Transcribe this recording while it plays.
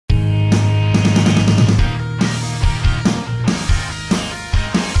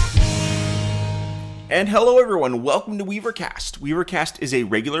And hello everyone, welcome to WeaverCast. WeaverCast is a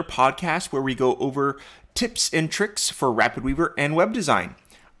regular podcast where we go over tips and tricks for Rapid Weaver and web design.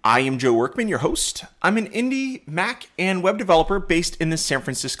 I am Joe Workman, your host. I'm an indie Mac and web developer based in the San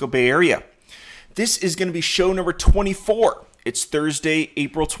Francisco Bay Area. This is going to be show number 24. It's Thursday,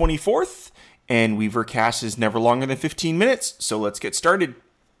 April 24th, and WeaverCast is never longer than 15 minutes, so let's get started.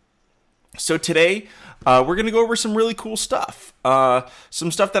 So today, we're going to go over some really cool stuff.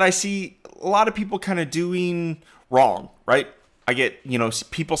 Some stuff that I see a lot of people kind of doing wrong, right? I get,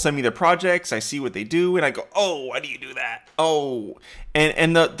 people send me their projects, I see what they do, and I go, oh, why do you do that? Oh,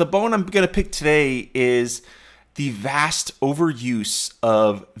 and the bone I'm going to pick today is the vast overuse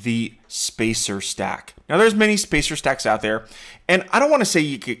of the spacer stack. Now, there's many spacer stacks out there, and I don't want to say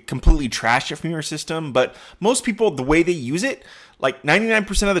you could completely trash it from your system, but most people, the way they use it, like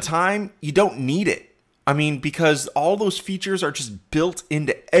 99% of the time, you don't need it. I mean, because all those features are just built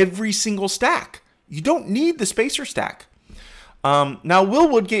into every single stack. You don't need the spacer stack. Now, Will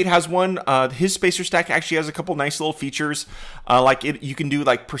Woodgate has one. His spacer stack actually has a couple nice little features. You can do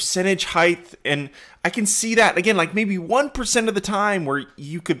like percentage height, and I can see that again, like maybe 1% of the time where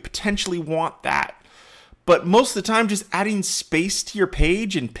you could potentially want that. But most of the time, just adding space to your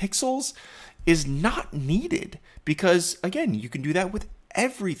page and pixels is not needed because, again, you can do that with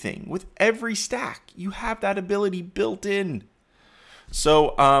everything, with every stack. You have that ability built in. So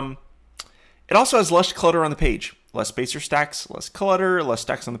it also has less clutter on the page. Less spacer stacks, less clutter, less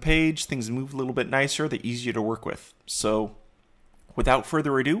stacks on the page. Things move a little bit nicer. They're easier to work with. So without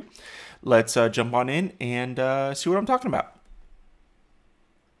further ado, let's jump on in and see what I'm talking about.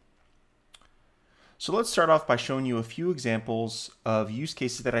 So let's start off by showing you a few examples of use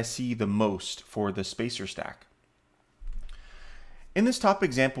cases that I see the most for the spacer stack. In this top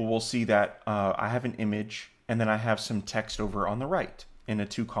example, we'll see that I have an image and then I have some text over on the right in a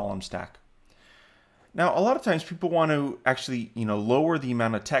 2-column stack. Now, a lot of times people want to actually, lower the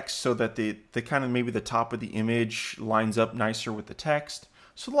amount of text so that the kind of maybe the top of the image lines up nicer with the text.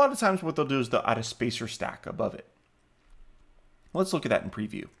 So a lot of times what they'll do is they'll add a spacer stack above it. Let's look at that in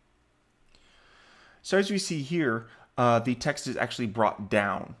preview. So as we see here, the text is actually brought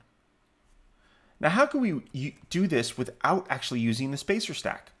down. Now, how can we do this without actually using the spacer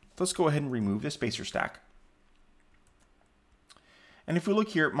stack? Let's go ahead and remove the spacer stack. And if we look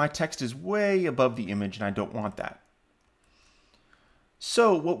here, my text is way above the image and I don't want that.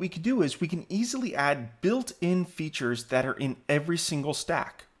 So what we could do is we can easily add built-in features that are in every single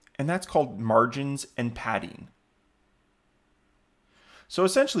stack. And that's called margins and padding. So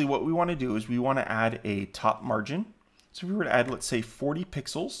essentially what we want to do is we want to add a top margin. So if we were to add, let's say 40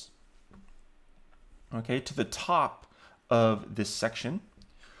 pixels, okay, to the top of this section,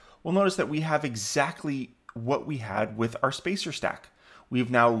 we'll notice that we have exactly what we had with our spacer stack.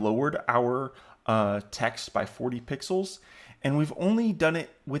 We've now lowered our text by 40 pixels, and we've only done it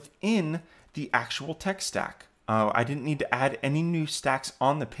within the actual text stack. I didn't need to add any new stacks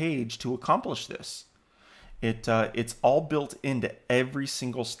on the page to accomplish this. It's all built into every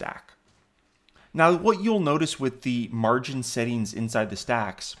single stack. Now, what you'll notice with the margin settings inside the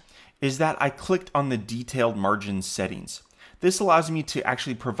stacks is that I clicked on the detailed margin settings. This allows me to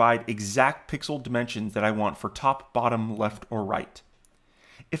actually provide exact pixel dimensions that I want for top, bottom, left, or right.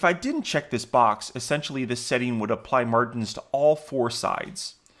 If I didn't check this box, essentially this setting would apply margins to all 4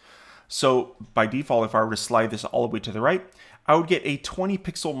 sides. So by default, if I were to slide this all the way to the right, I would get a 20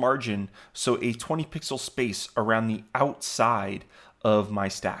 pixel margin, so a 20 pixel space around the outside of my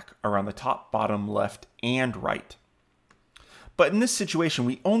stack, around the top, bottom, left, and right. But in this situation,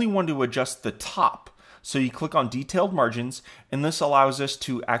 we only want to adjust the top. So you click on detailed margins, and this allows us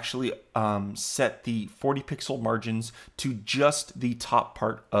to actually set the 40 pixel margins to just the top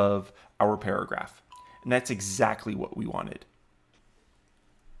part of our paragraph. And that's exactly what we wanted.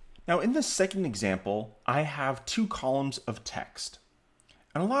 Now in this second example, I have 2 columns of text.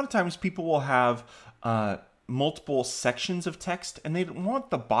 And a lot of times people will have multiple sections of text, and they want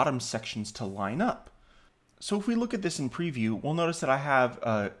the bottom sections to line up. So if we look at this in preview, we'll notice that I have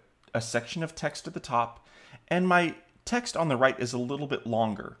a section of text at the top, and my text on the right is a little bit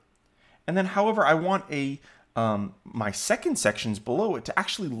longer. And then, however, I want my second sections below it to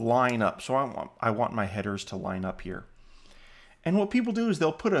actually line up. So I want my headers to line up here. And what people do is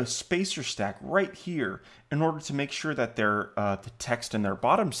they'll put a spacer stack right here in order to make sure that the text in their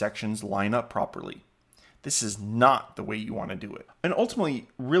bottom sections line up properly. This is not the way you want to do it. And ultimately,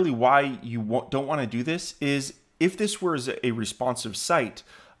 really why you don't want to do this is if this was a responsive site,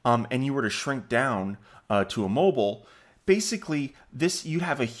 and you were to shrink down to a mobile, basically you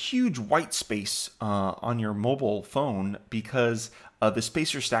have a huge white space on your mobile phone because the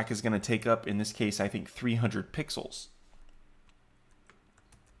spacer stack is going to take up, in this case, I think 300 pixels.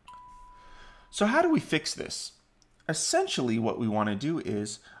 So how do we fix this? Essentially, what we want to do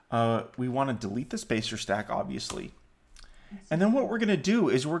is we want to delete the spacer stack, obviously. And then what we're going to do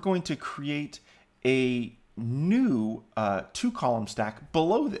is we're going to create a new 2-column stack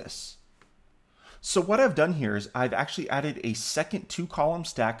below this. So what I've done here is I've actually added a second 2-column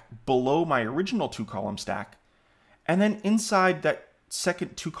stack below my original 2-column stack. And then inside that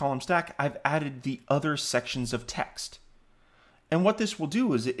second 2-column stack, I've added the other sections of text. And what this will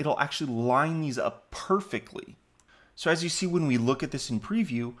do is it'll actually line these up perfectly. So as you see, when we look at this in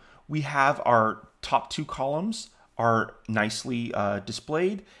preview, we have our top 2 columns are nicely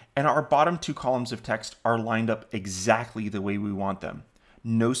displayed, and our bottom 2 columns of text are lined up exactly the way we want them.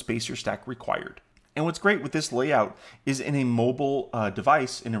 No spacer stack required. And what's great with this layout is in a mobile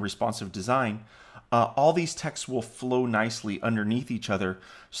device, in a responsive design, all these texts will flow nicely underneath each other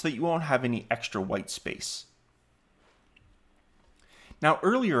so that you won't have any extra white space. Now,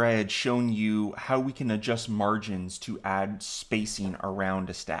 earlier I had shown you how we can adjust margins to add spacing around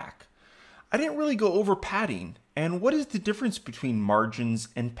a stack. I didn't really go over padding, and what is the difference between margins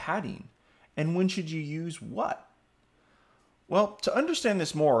and padding, and when should you use what? Well, to understand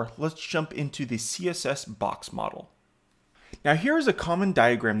this more, let's jump into the CSS Box model. Now, here is a common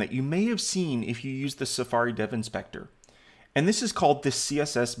diagram that you may have seen if you use the Safari Dev Inspector, and this is called the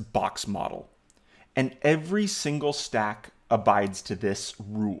CSS Box model, and every single stack abides to this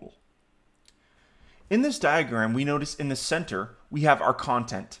rule. In this diagram, we notice in the center, we have our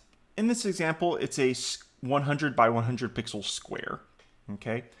content. In this example, it's a 100 by 100 pixel square,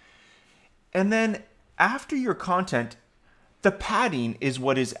 okay? And then after your content, the padding is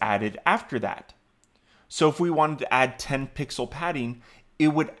what is added after that. So if we wanted to add 10 pixel padding, it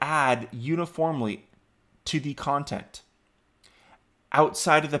would add uniformly to the content.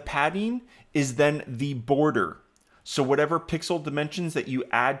 Outside of the padding is then the border. So whatever pixel dimensions that you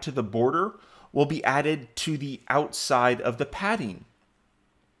add to the border will be added to the outside of the padding.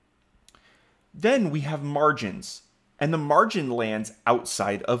 Then we have margins, and the margin lands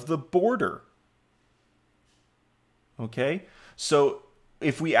outside of the border. Okay, so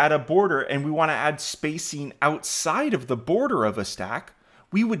if we add a border and we want to add spacing outside of the border of a stack,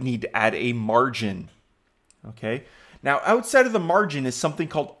 we would need to add a margin. Okay, now outside of the margin is something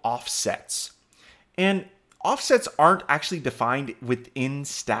called offsets. And offsets aren't actually defined within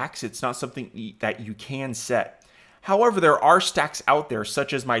stacks. It's not something that you can set. However, there are stacks out there,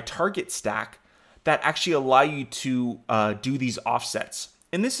 such as my target stack, that actually allow you to do these offsets.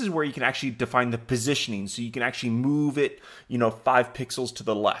 And this is where you can actually define the positioning. So you can actually move it, 5 pixels to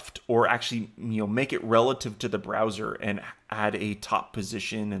the left, or actually, make it relative to the browser and add a top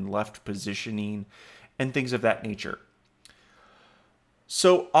position and left positioning and things of that nature.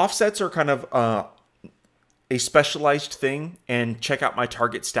 So offsets are kind of a specialized thing, and check out my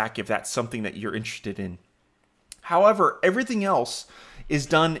target stack if that's something that you're interested in. However, everything else is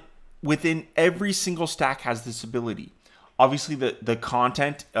done within every single stack has this ability. Obviously, the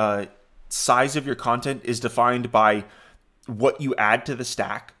content, size of your content is defined by what you add to the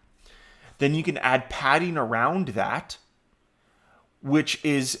stack. Then you can add padding around that, which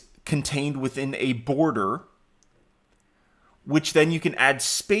is contained within a border, which then you can add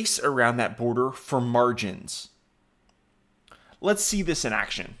space around that border for margins. Let's see this in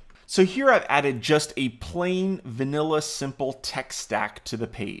action. So here I've added just a plain vanilla simple text stack to the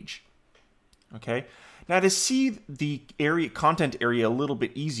page. Okay. Now to see the content area a little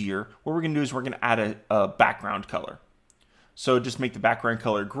bit easier, what we're going to do is we're going to add a background color. So just make the background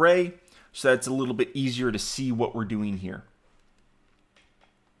color gray so that's a little bit easier to see what we're doing here.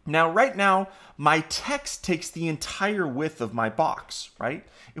 Now, right now, my text takes the entire width of my box, right?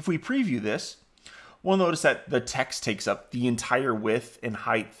 If we preview this, we'll notice that the text takes up the entire width and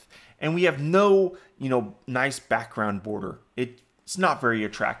height, and we have no, nice background border. It's not very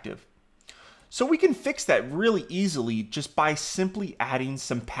attractive. So we can fix that really easily just by simply adding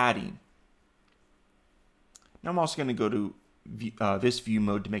some padding. Now I'm also going to go to this view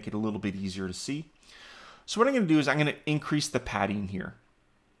mode to make it a little bit easier to see. So what I'm going to do is I'm going to increase the padding here.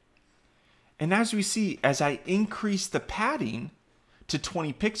 And as we see, as I increase the padding to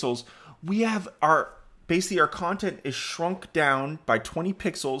 20 pixels, we have basically our content is shrunk down by 20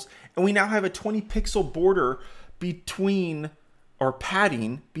 pixels, and we now have a 20 pixel border between, or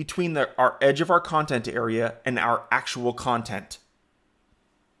padding between our edge of our content area and our actual content.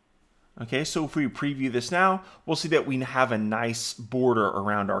 Okay, so if we preview this now, we'll see that we have a nice border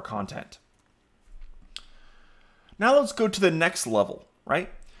around our content. Now let's go to the next level, right?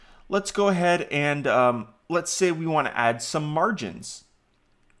 Let's go ahead and let's say we want to add some margins.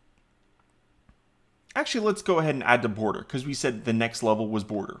 Actually, let's go ahead and add the border because we said the next level was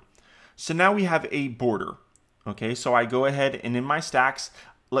border. So now we have a border. Okay, so I go ahead and in my stacks,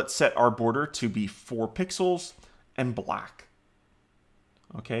 let's set our border to be 4 pixels and black.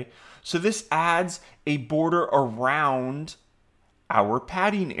 Okay, so this adds a border around our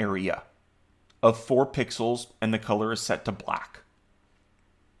padding area of 4 pixels and the color is set to black.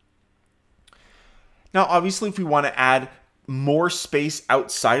 Now, obviously, if we want to add more space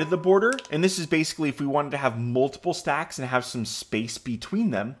outside of the border, and this is basically if we wanted to have multiple stacks and have some space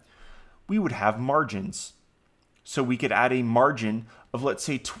between them, we would have margins. So we could add a margin of, let's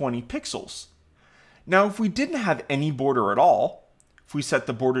say, 20 pixels. Now, if we didn't have any border at all, if we set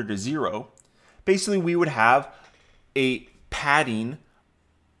the border to 0, basically we would have a padding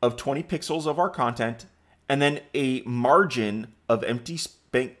of 20 pixels of our content and then a margin of empty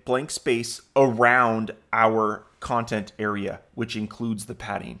blank space around our content area, which includes the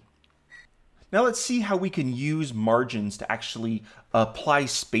padding. Now let's see how we can use margins to actually apply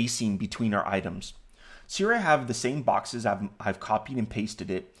spacing between our items. So here I have the same boxes, I've copied and pasted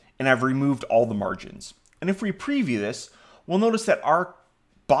it, and I've removed all the margins. And if we preview this, we'll notice that our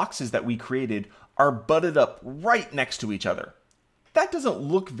boxes that we created are butted up right next to each other. That doesn't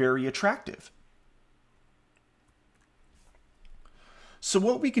look very attractive. So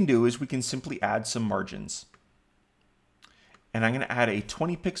what we can do is we can simply add some margins. And I'm going to add a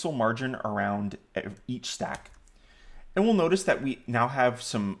 20 pixel margin around each stack. And we'll notice that we now have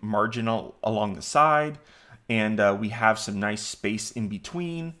some margin along the side, and we have some nice space in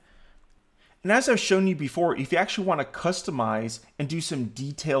between. And as I've shown you before, if you actually want to customize and do some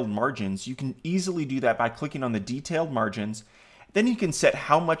detailed margins, you can easily do that by clicking on the detailed margins. Then you can set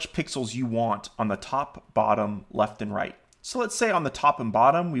how much pixels you want on the top, bottom, left, and right. So let's say on the top and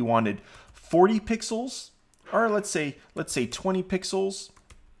bottom, we wanted 40 pixels, or let's say 20 pixels.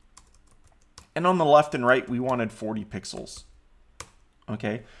 And on the left and right, we wanted 40 pixels.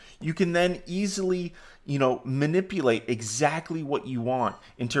 Okay. You can then easily, manipulate exactly what you want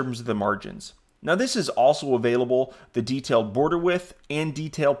in terms of the margins. Now this is also available, the detailed border width and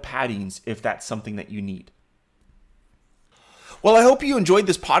detailed paddings, if that's something that you need. Well, I hope you enjoyed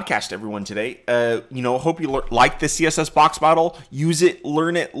this podcast, everyone, today. Hope you like the CSS Box model. Use it,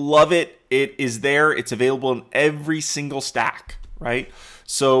 learn it, love it. It is there. It's available in every single stack, right?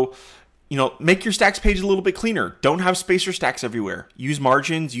 So, make your stacks page a little bit cleaner. Don't have spacer stacks everywhere. Use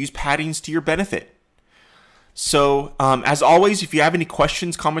margins, use paddings to your benefit. So, as always, if you have any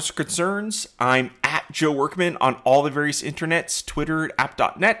questions, comments, or concerns, I'm at Joe Workman on all the various internets, Twitter,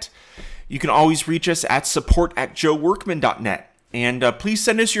 app.net. You can always reach us at support@joeworkman.net. And please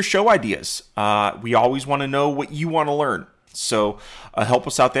send us your show ideas. We always want to know what you want to learn. So help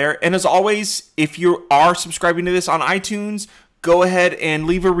us out there. And as always, if you are subscribing to this on iTunes, go ahead and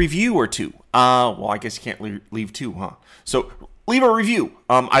leave a review or two. Well, I guess you can't leave two, huh? So leave a review.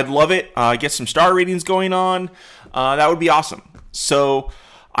 I'd love it. Get some star ratings going on. That would be awesome. So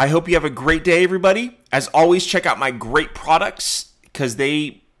I hope you have a great day, everybody. As always, check out my great products because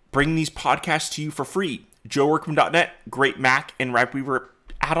they bring these podcasts to you for free. JoeWorkman.net, great Mac and WrapWeaver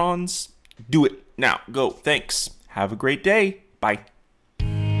add-ons. Do it now. Go. Thanks. Have a great day. Bye.